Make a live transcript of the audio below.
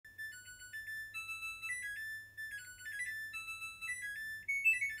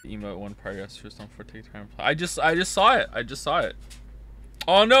Emote one progress for some for take time. I just saw it. I just saw it.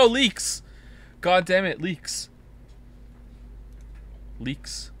 Oh no, leaks! God damn it, leaks.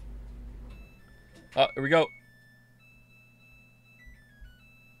 Leaks. Oh, here we go.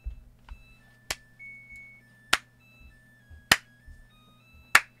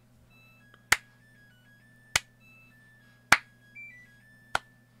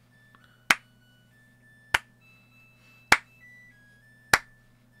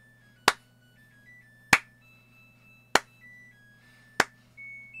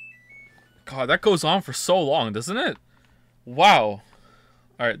 God, that goes on for so long, doesn't it? Wow.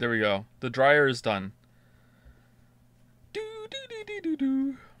 Alright, there we go. The dryer is done.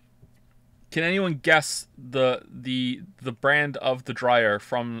 Can anyone guess the brand of the dryer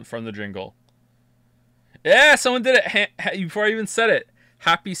from the jingle? Yeah, someone did it before I even said it.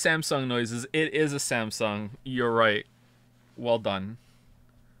 Happy Samsung noises. It is a Samsung. You're right. Well done.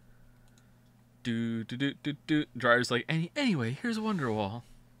 Dryer's like, anyway, here's Wonderwall.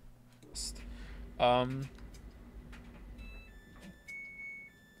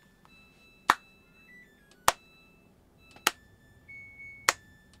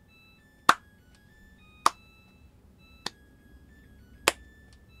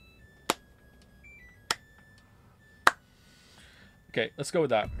 Okay, let's go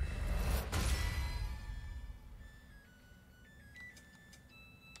with that.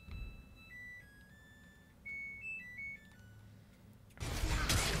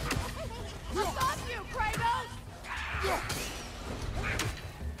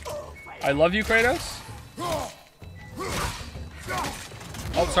 I love you, Kratos.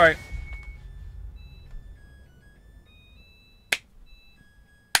 Oh, sorry.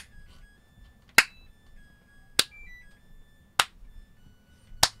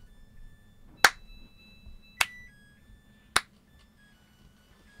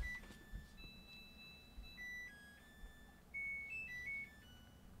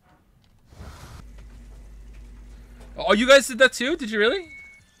 Oh, you guys did that too? Did you really?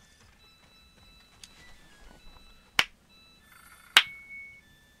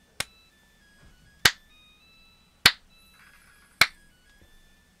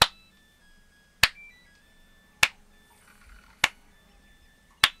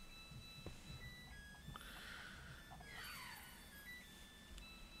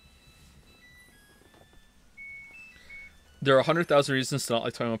 There are 100,000 reasons to not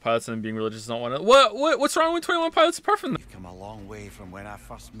like 21 Pilots, and being religious is not one of them. What's wrong with 21 Pilots apart from that? You've come a long way from when I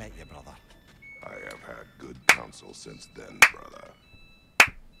first met you, brother. I have had good counsel since then, brother.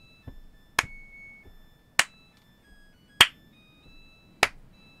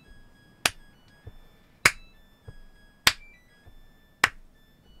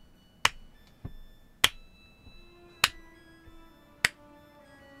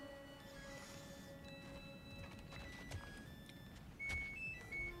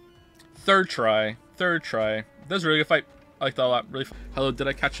 Third try. That was a really good fight. I like that a lot. Really. Hello, did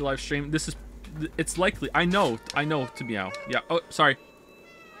I catch your live stream? It's likely. I know to meow. Yeah. Oh, sorry.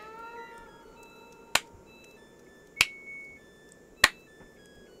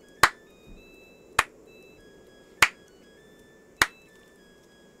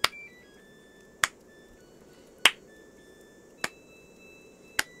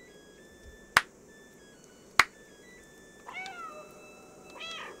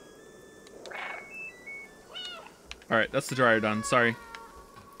 Alright, that's the dryer done. Sorry.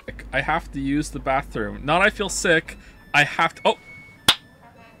 I have to use the bathroom. Not I feel sick. I have to... Oh!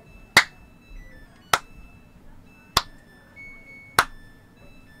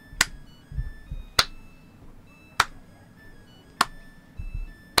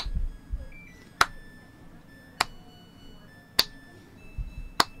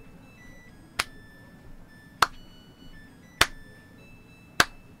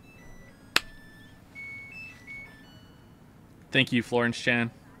 Thank you, Florence Chan.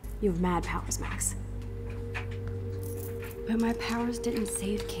 You have mad powers, Max. But my powers didn't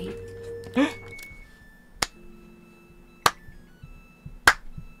save Kate.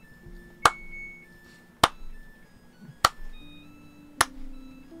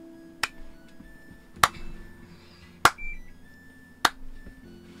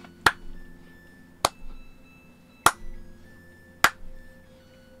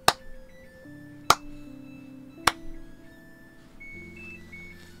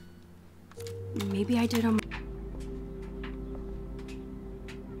 Maybe I did on...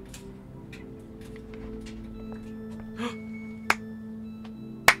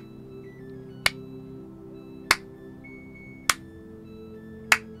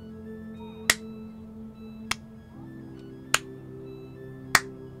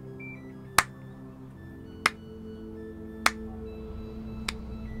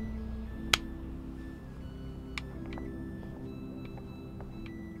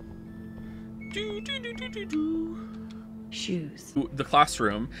 Shoes. The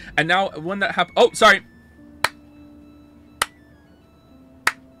classroom, and now when that happened, oh, sorry.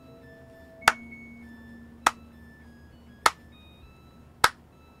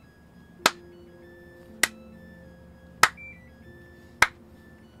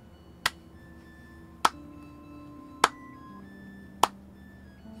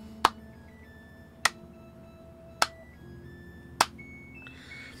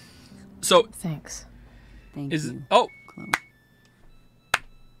 So Thanks. Thank is you. oh Chloe.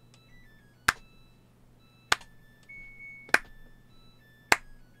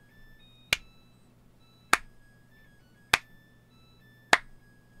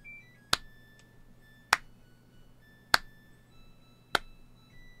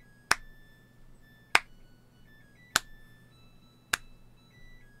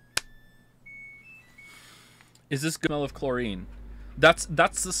 is this smell of chlorine? That's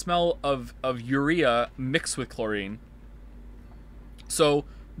the smell of urea mixed with chlorine. So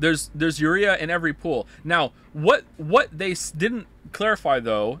there's urea in every pool. Now, what they didn't clarify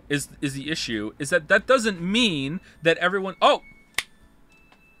though is the issue is that doesn't mean that everyone. Oh,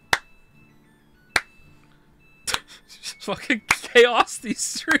 fucking chaos these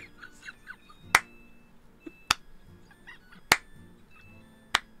streams.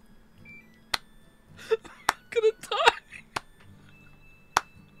 I'm gonna die.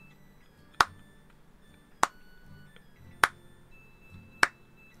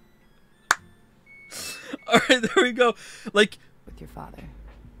 All right, there we go. Like, With your father.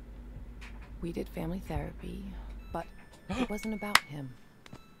 We did family therapy, but it wasn't about him.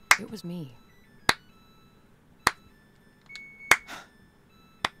 It was me.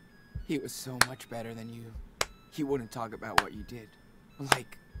 He was so much better than you. He wouldn't talk about what you did.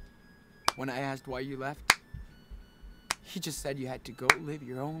 Like, when I asked why you left, he just said you had to go live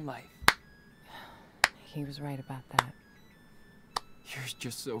your own life. He was right about that. You're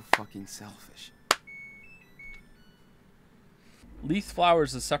just so fucking selfish. Leith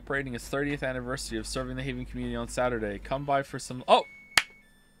Flowers is celebrating its 30th anniversary of serving the Haven community on Saturday. Come by for some. Oh!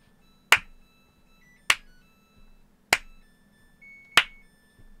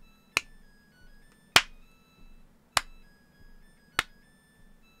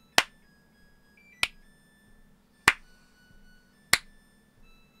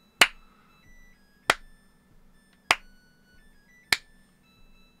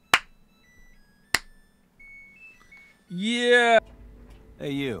 Yeah!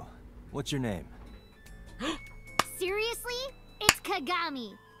 Hey you, what's your name? Seriously? It's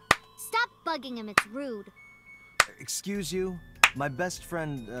Kagami. Stop bugging him, it's rude. Excuse you? My best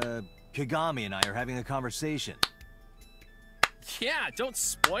friend, Kagami and I are having a conversation. Yeah, don't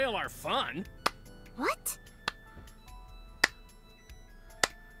spoil our fun. What?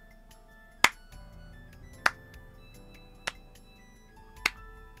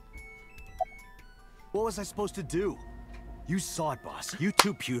 What was I supposed to do? You saw it, boss. You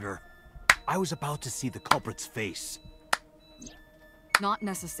too, Pewter. I was about to see the culprit's face. Not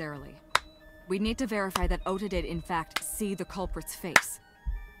necessarily. We need to verify that Ota did in fact see the culprit's face.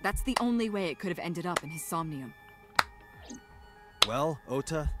 That's the only way it could have ended up in his somnium. Well,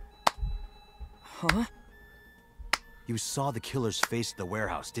 Ota? Huh? You saw the killer's face at the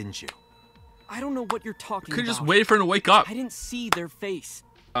warehouse, didn't you? I don't know what you're talking Could about. just wait for him to wake up. I didn't see their face.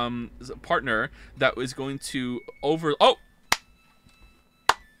 Partner that was going to over. Oh!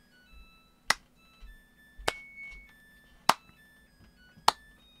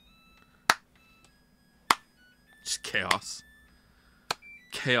 Just chaos.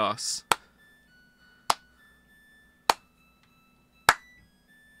 Chaos.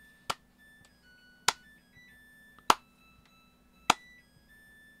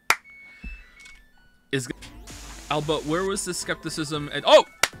 Alba, where was the skepticism and oh!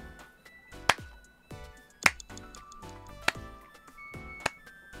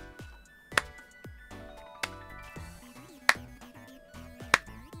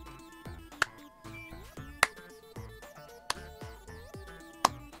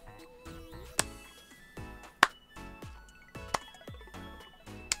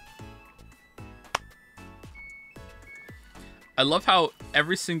 I love how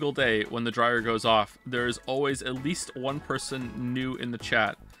every single day when the dryer goes off, there is always at least one person new in the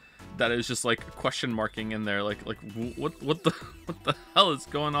chat that is just like question marking in there, like what the hell is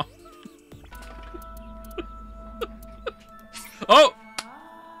going on? Oh!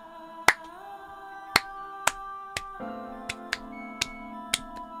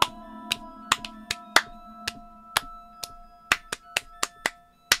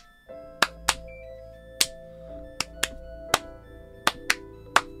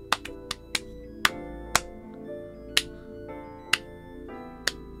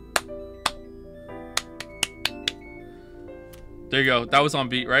 There you go. That was on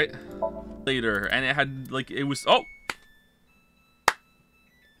beat, right? Later, and it had like it was. Oh.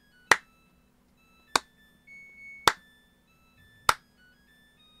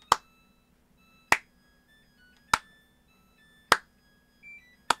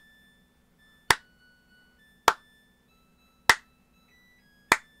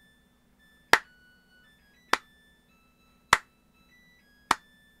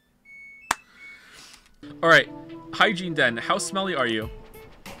 Alright, hygiene den. How smelly are you?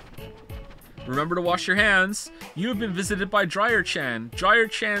 Remember to wash your hands. You have been visited by Dryer-chan.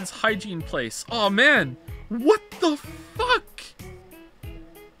 Dryer-chan's hygiene place. Oh man! What the fuck?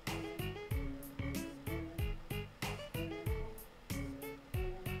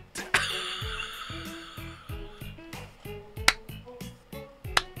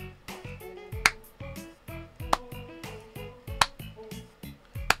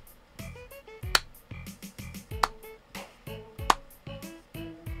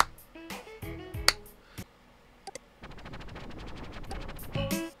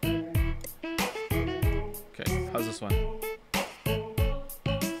 How's this one?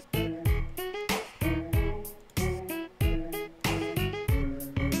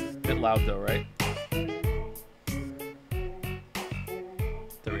 Bit loud though, right?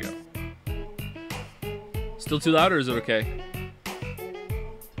 There we go. Still too loud, or is it okay?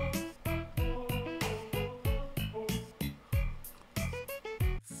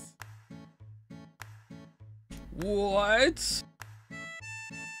 What?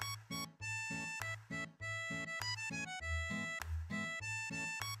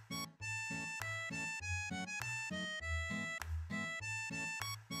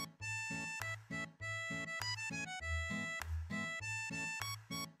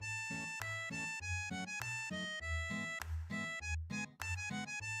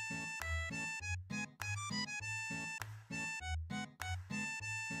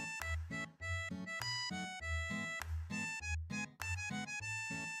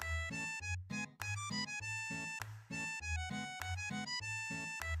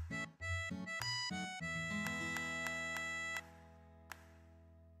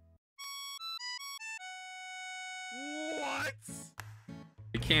 What?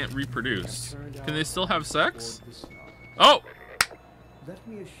 They can't reproduce. Can they still have sex? Oh! Let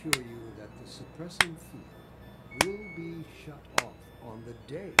me assure you that the suppressing field will be shut off on the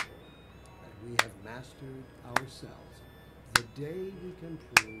day that we have mastered ourselves. The day we can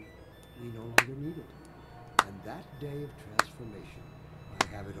prove we no longer need it. And that day of transformation, I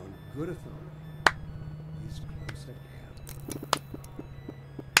have it on good authority, is close at hand.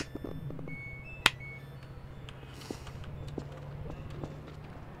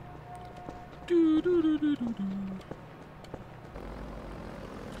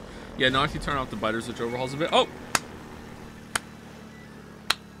 Yeah, not if you turn off the biters, which overhauls a bit. Oh!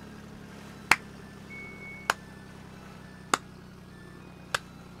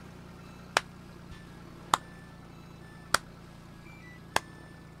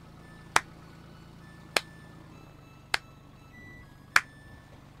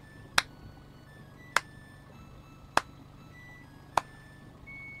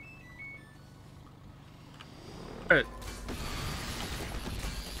 Alright.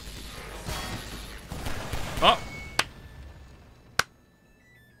 Oh!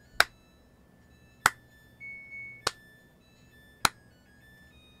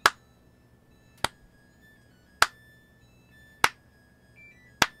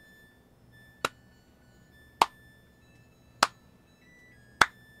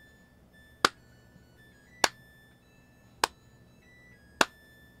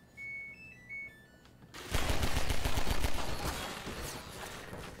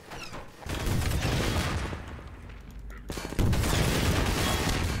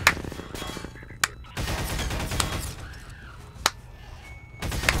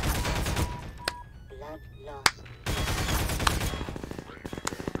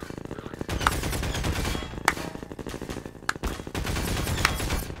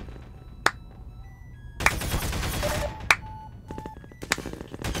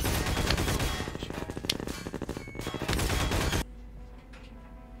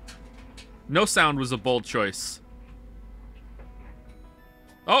 No sound was a bold choice.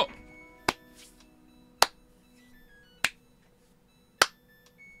 Oh!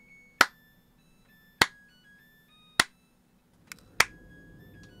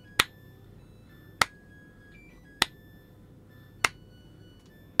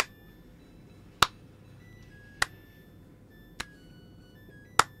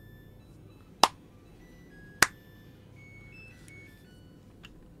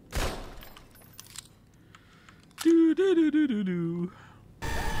 Do-do-do-do-do-do.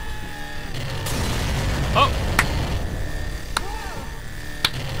 Oh!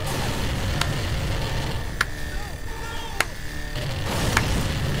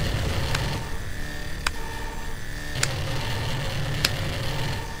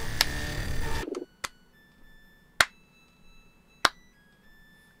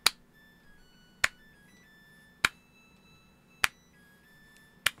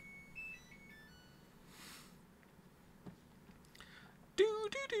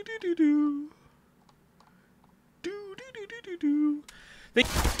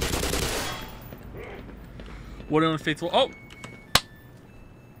 What an unfaithful. Oh!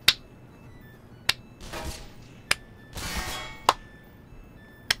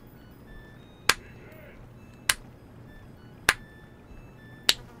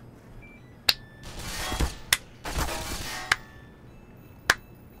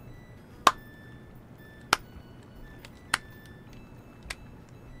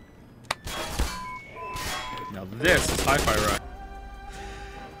 Now this is hi-fi right.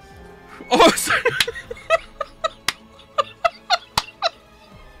 Oh, sorry.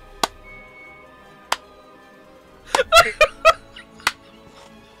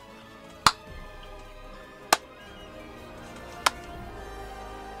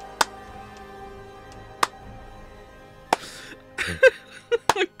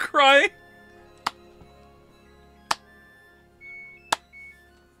 I'm crying.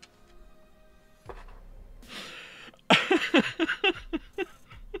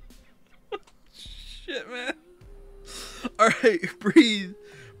 Shit, man. Alright, breathe.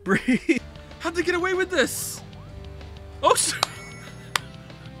 Breathe. How'd they get away with this? Oh, shit.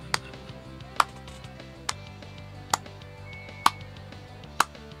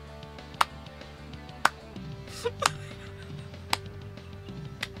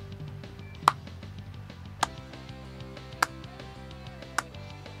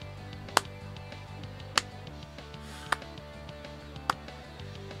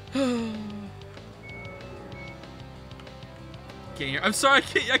 Can't hear. I'm sorry,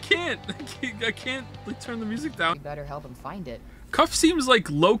 I can't like turn the music down. You better help him find it. Cuff seems like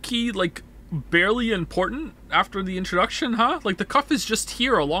low-key, like barely important after the introduction, huh? Like the cuff is just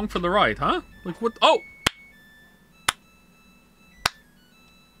here along for the ride, huh? Like what? Oh!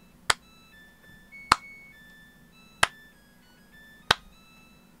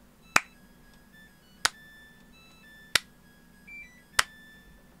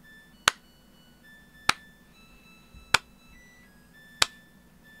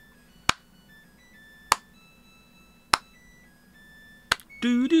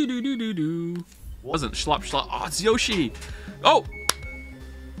 Do do do do do do. Wasn't schlop schlop. Oh, it's Yoshi. Oh.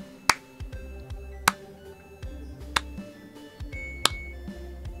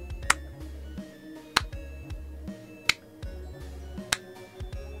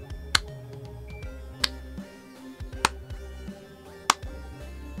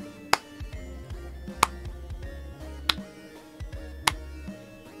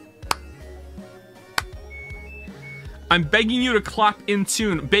 I'm begging you to clap in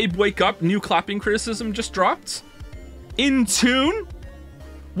tune. Babe, wake up. New clapping criticism just dropped. In tune?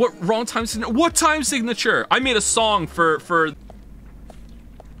 What wrong time signature? What time signature? I made a song for...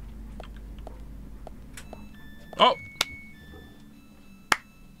 Oh.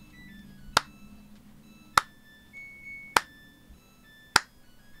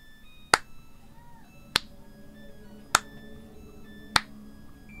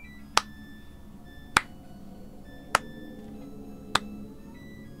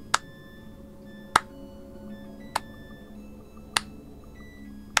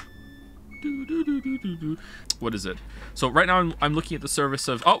 What is it? So right now I'm looking at the service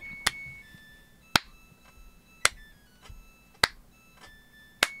of... Oh!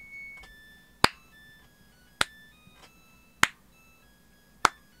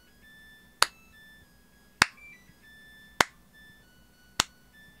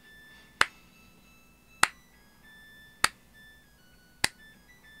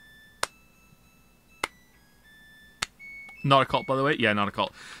 Not a cult, by the way. Yeah, not a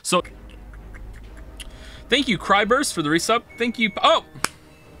cult. So... Thank you, Cryburst, for the resub. Thank you. Oh!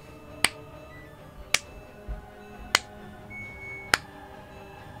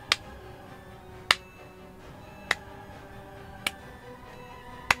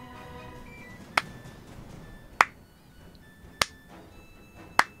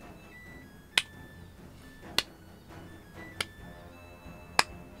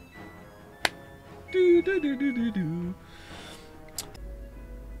 Do do do do do do.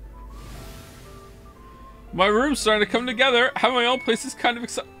 My room's starting to come together. Having my own place is kind of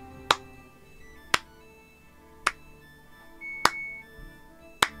exciting.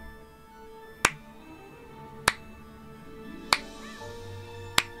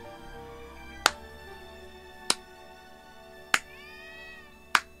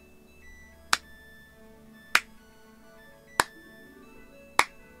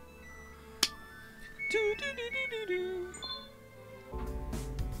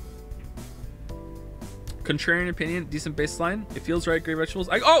 Contrarian opinion, decent baseline. It feels right. Great vegetables.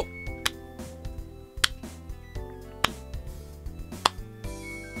 Oh!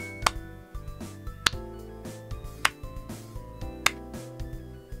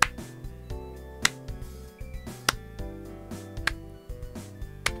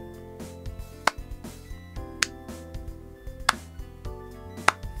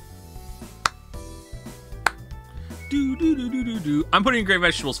 I'm putting in great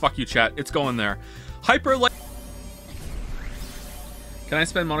vegetables. Fuck you, chat. It's going there. Hyper light. Can I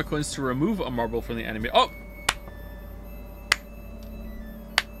spend mono coins to remove a marble from the enemy? Oh!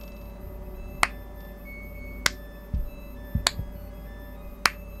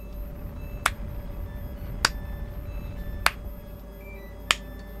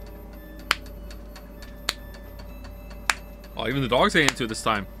 Oh, even the dog's getting into it this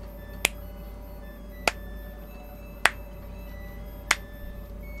time.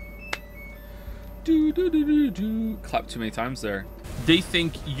 Clap too many times there. They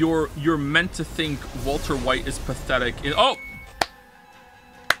think you're meant to think Walter White is pathetic. Oh!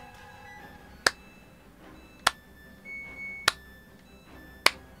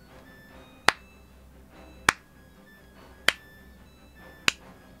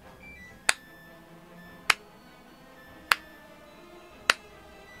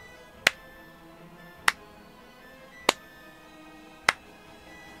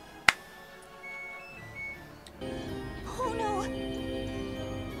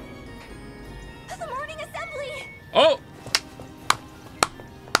 Oh!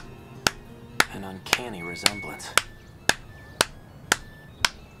 An uncanny resemblance.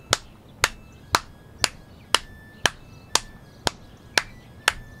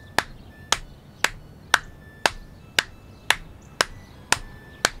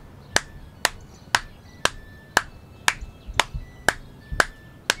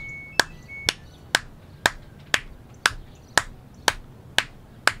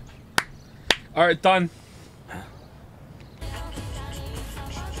 All right, done.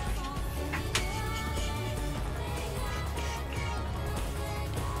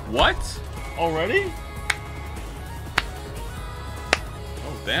 What? Already?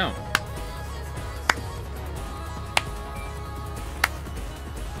 Oh, damn.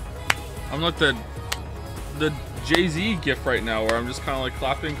 I'm like the Jay-Z gif right now where I'm just kind of like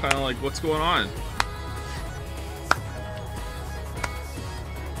clapping, kind of like, what's going on?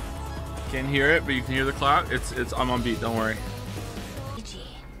 Can't hear it, but you can hear the clap. I'm on beat, don't worry.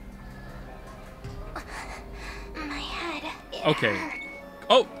 My head. Okay.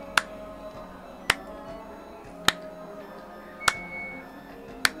 Oh!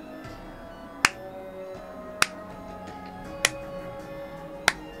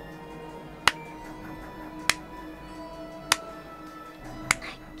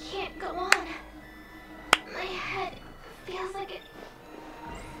 Can't go on. My head feels like it.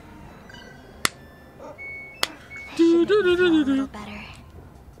 Better.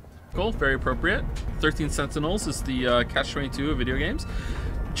 Cool, very appropriate. 13 Sentinels is the catch-22 of video games.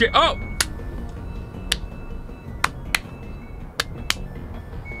 Oh!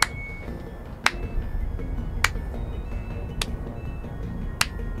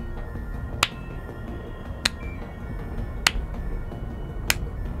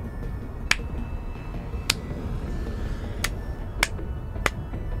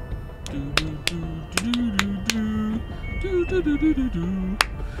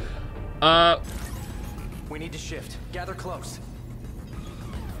 We need to shift. Gather close.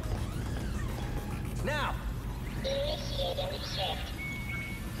 Now! Initiating shift.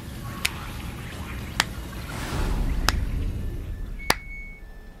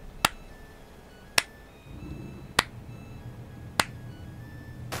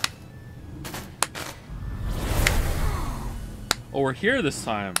 Oh, we're here this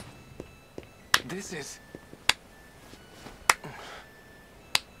time. This is...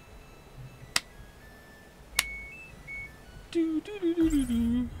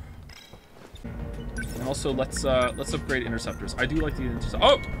 And also, let's upgrade interceptors. I do like the interceptors.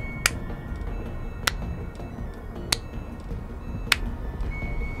 Oh!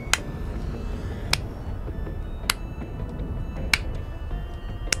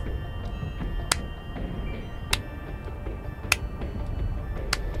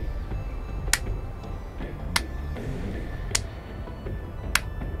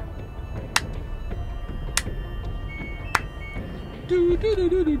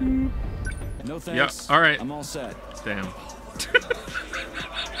 No thanks. Yeah, all right. I'm all set. Damn.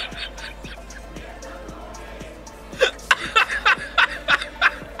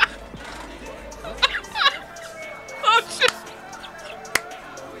 Oh shit!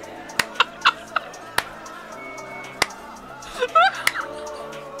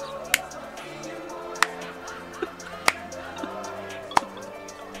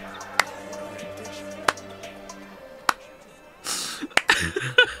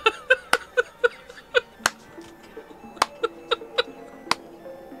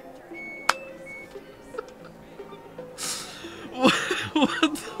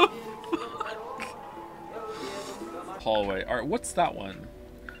 Alright, what's that one?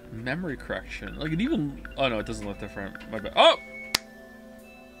 Memory correction. Like, it even... Oh, no, it doesn't look different. My bad. Oh!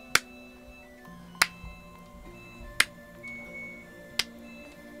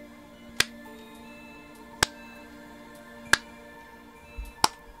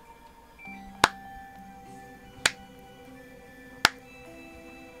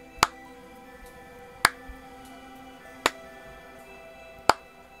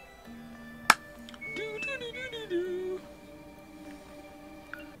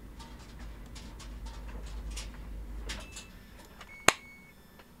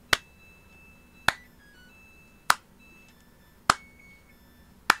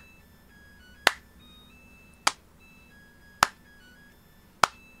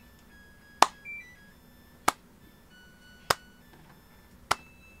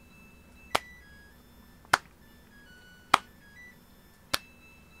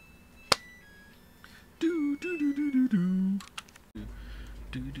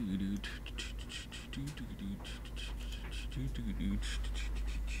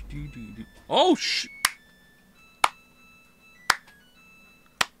 Oh sh!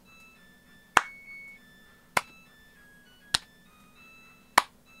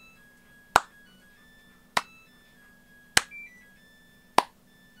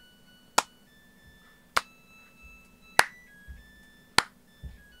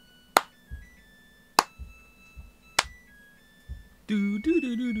 Do.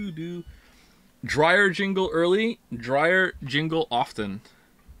 Dryer jingle early, dryer jingle often.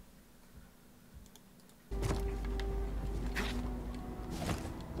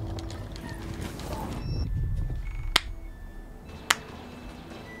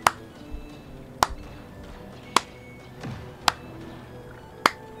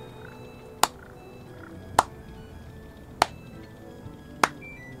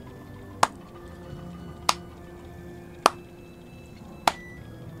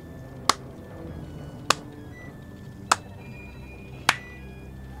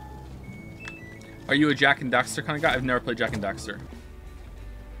 Are you a Jack and Daxter kind of guy? I've never played Jack and Daxter.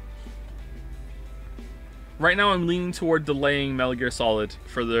 Right now, I'm leaning toward delaying Metal Gear Solid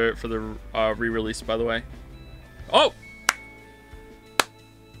for the re-release. By the way. Oh.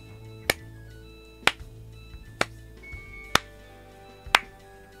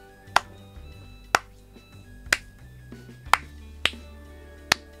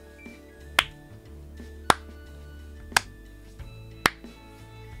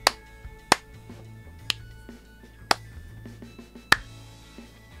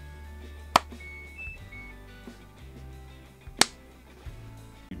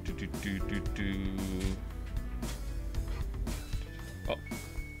 Oh.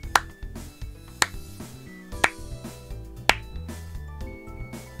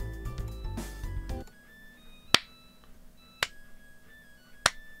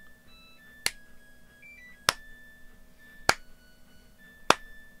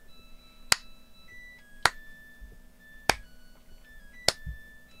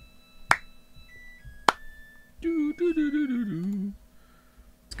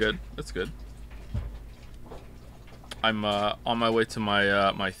 It's good. That's good. I'm on my way to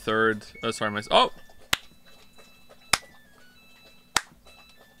my my third. Sorry, my. Oh.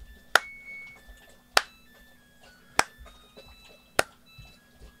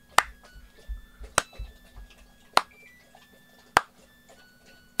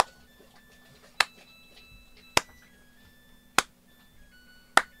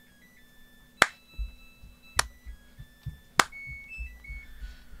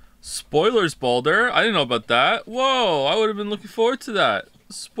 Spoilers, Balder. I didn't know about that. Whoa, I would have been looking forward to that.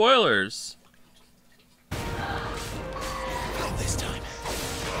 Spoilers. Not this time.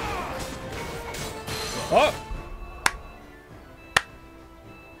 Oh.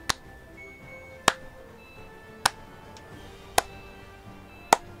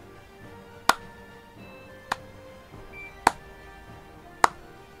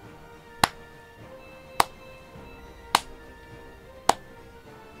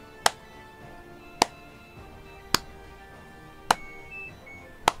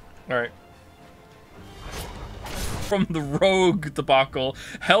 Alright. From the Rogue debacle,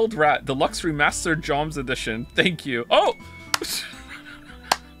 Held Rat Deluxe Remastered Joms Edition. Thank you. Oh!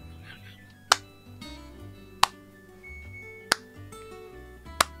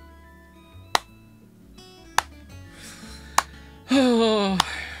 Oh.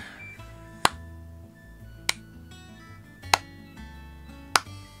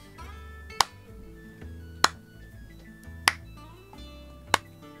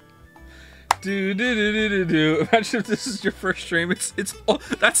 Do do do do do do. Imagine if this is your first stream. It's oh,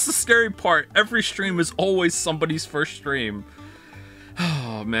 that's the scary part. Every stream is always somebody's first stream.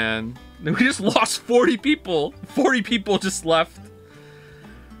 Oh man, we just lost 40 people. 40 people just left.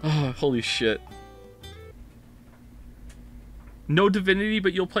 Oh, holy shit. No Divinity,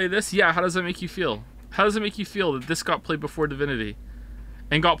 but you'll play this? Yeah, how does that make you feel? How does it make you feel that this got played before Divinity?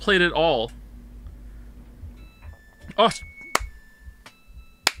 And got played at all? Oh.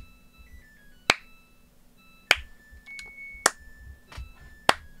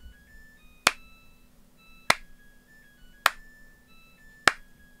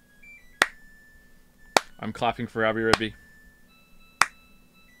 I'm clapping for Rabi Ribi.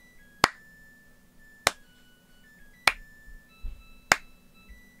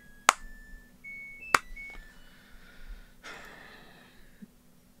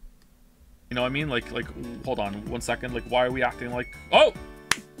 You know what I mean? Like, hold on 1 second. Like, why are we acting like... Oh!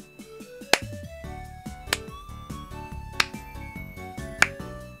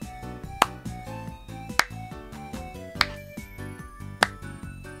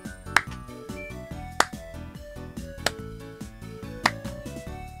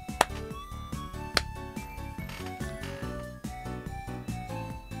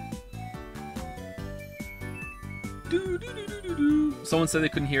 Someone said they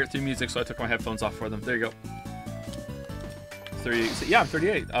couldn't hear it through music, so I took my headphones off for them. There you go. 38. Yeah, I'm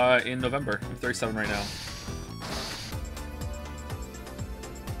 38 in November. I'm 37 right now.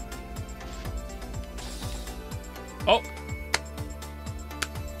 Oh!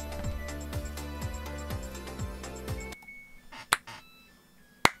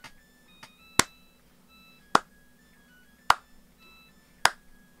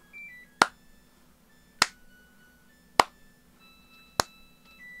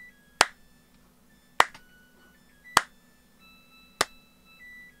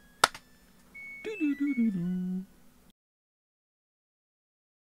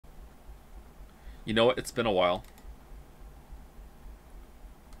 You know what? It's been a while.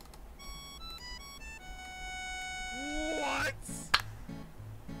 What?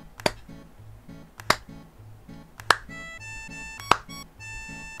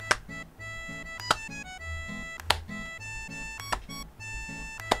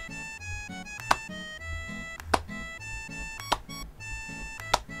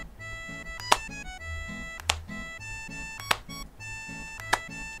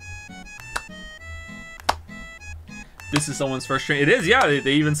 This is someone's first stream. It is, yeah.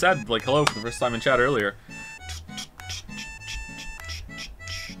 They even said, like, hello for the first time in chat earlier.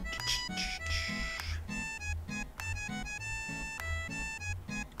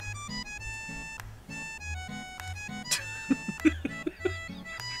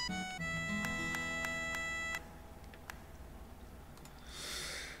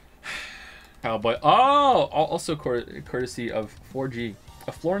 Cowboy. Oh! Also courtesy of 4G.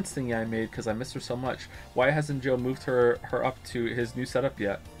 A Florence thingy I made because I missed her so much. Why hasn't Joe moved her up to his new setup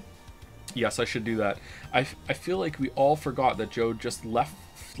yet? Yes, I should do that. I feel like we all forgot that Joe just left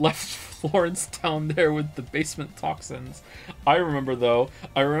Florence down there with the basement toxins. I remember though.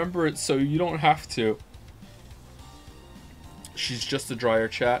 I remember it so you don't have to. She's just a dryer,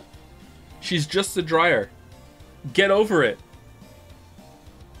 chat. She's just a dryer. Get over it.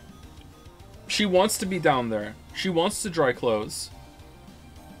 She wants to be down there. She wants to dry clothes.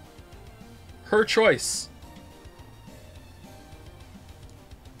 Her choice.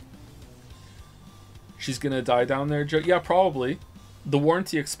 She's gonna die down there, Joe? Yeah, probably. The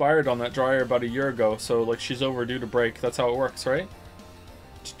warranty expired on that dryer about a year ago, so like she's overdue to break. That's how it works, right?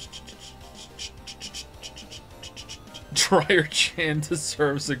 Dryer Chan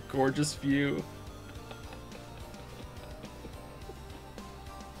deserves a gorgeous view.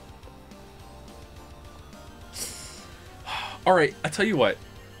 Alright, I tell you what.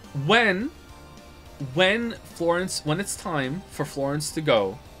 When it's time for Florence to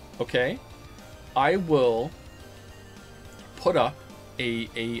go, okay, I will put up a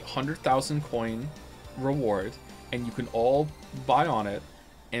 100,000 coin reward, and you can all buy on it,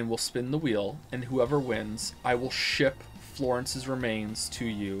 and we'll spin the wheel, and whoever wins, I will ship Florence's remains to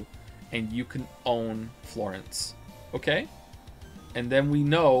you, and you can own Florence, okay? And then we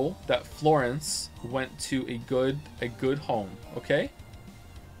know that Florence went to a good home, okay?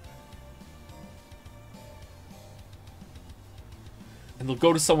 And they'll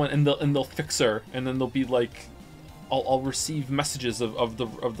go to someone and they'll fix her, and then they'll be like, I'll receive messages of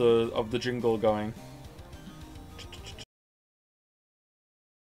the jingle going.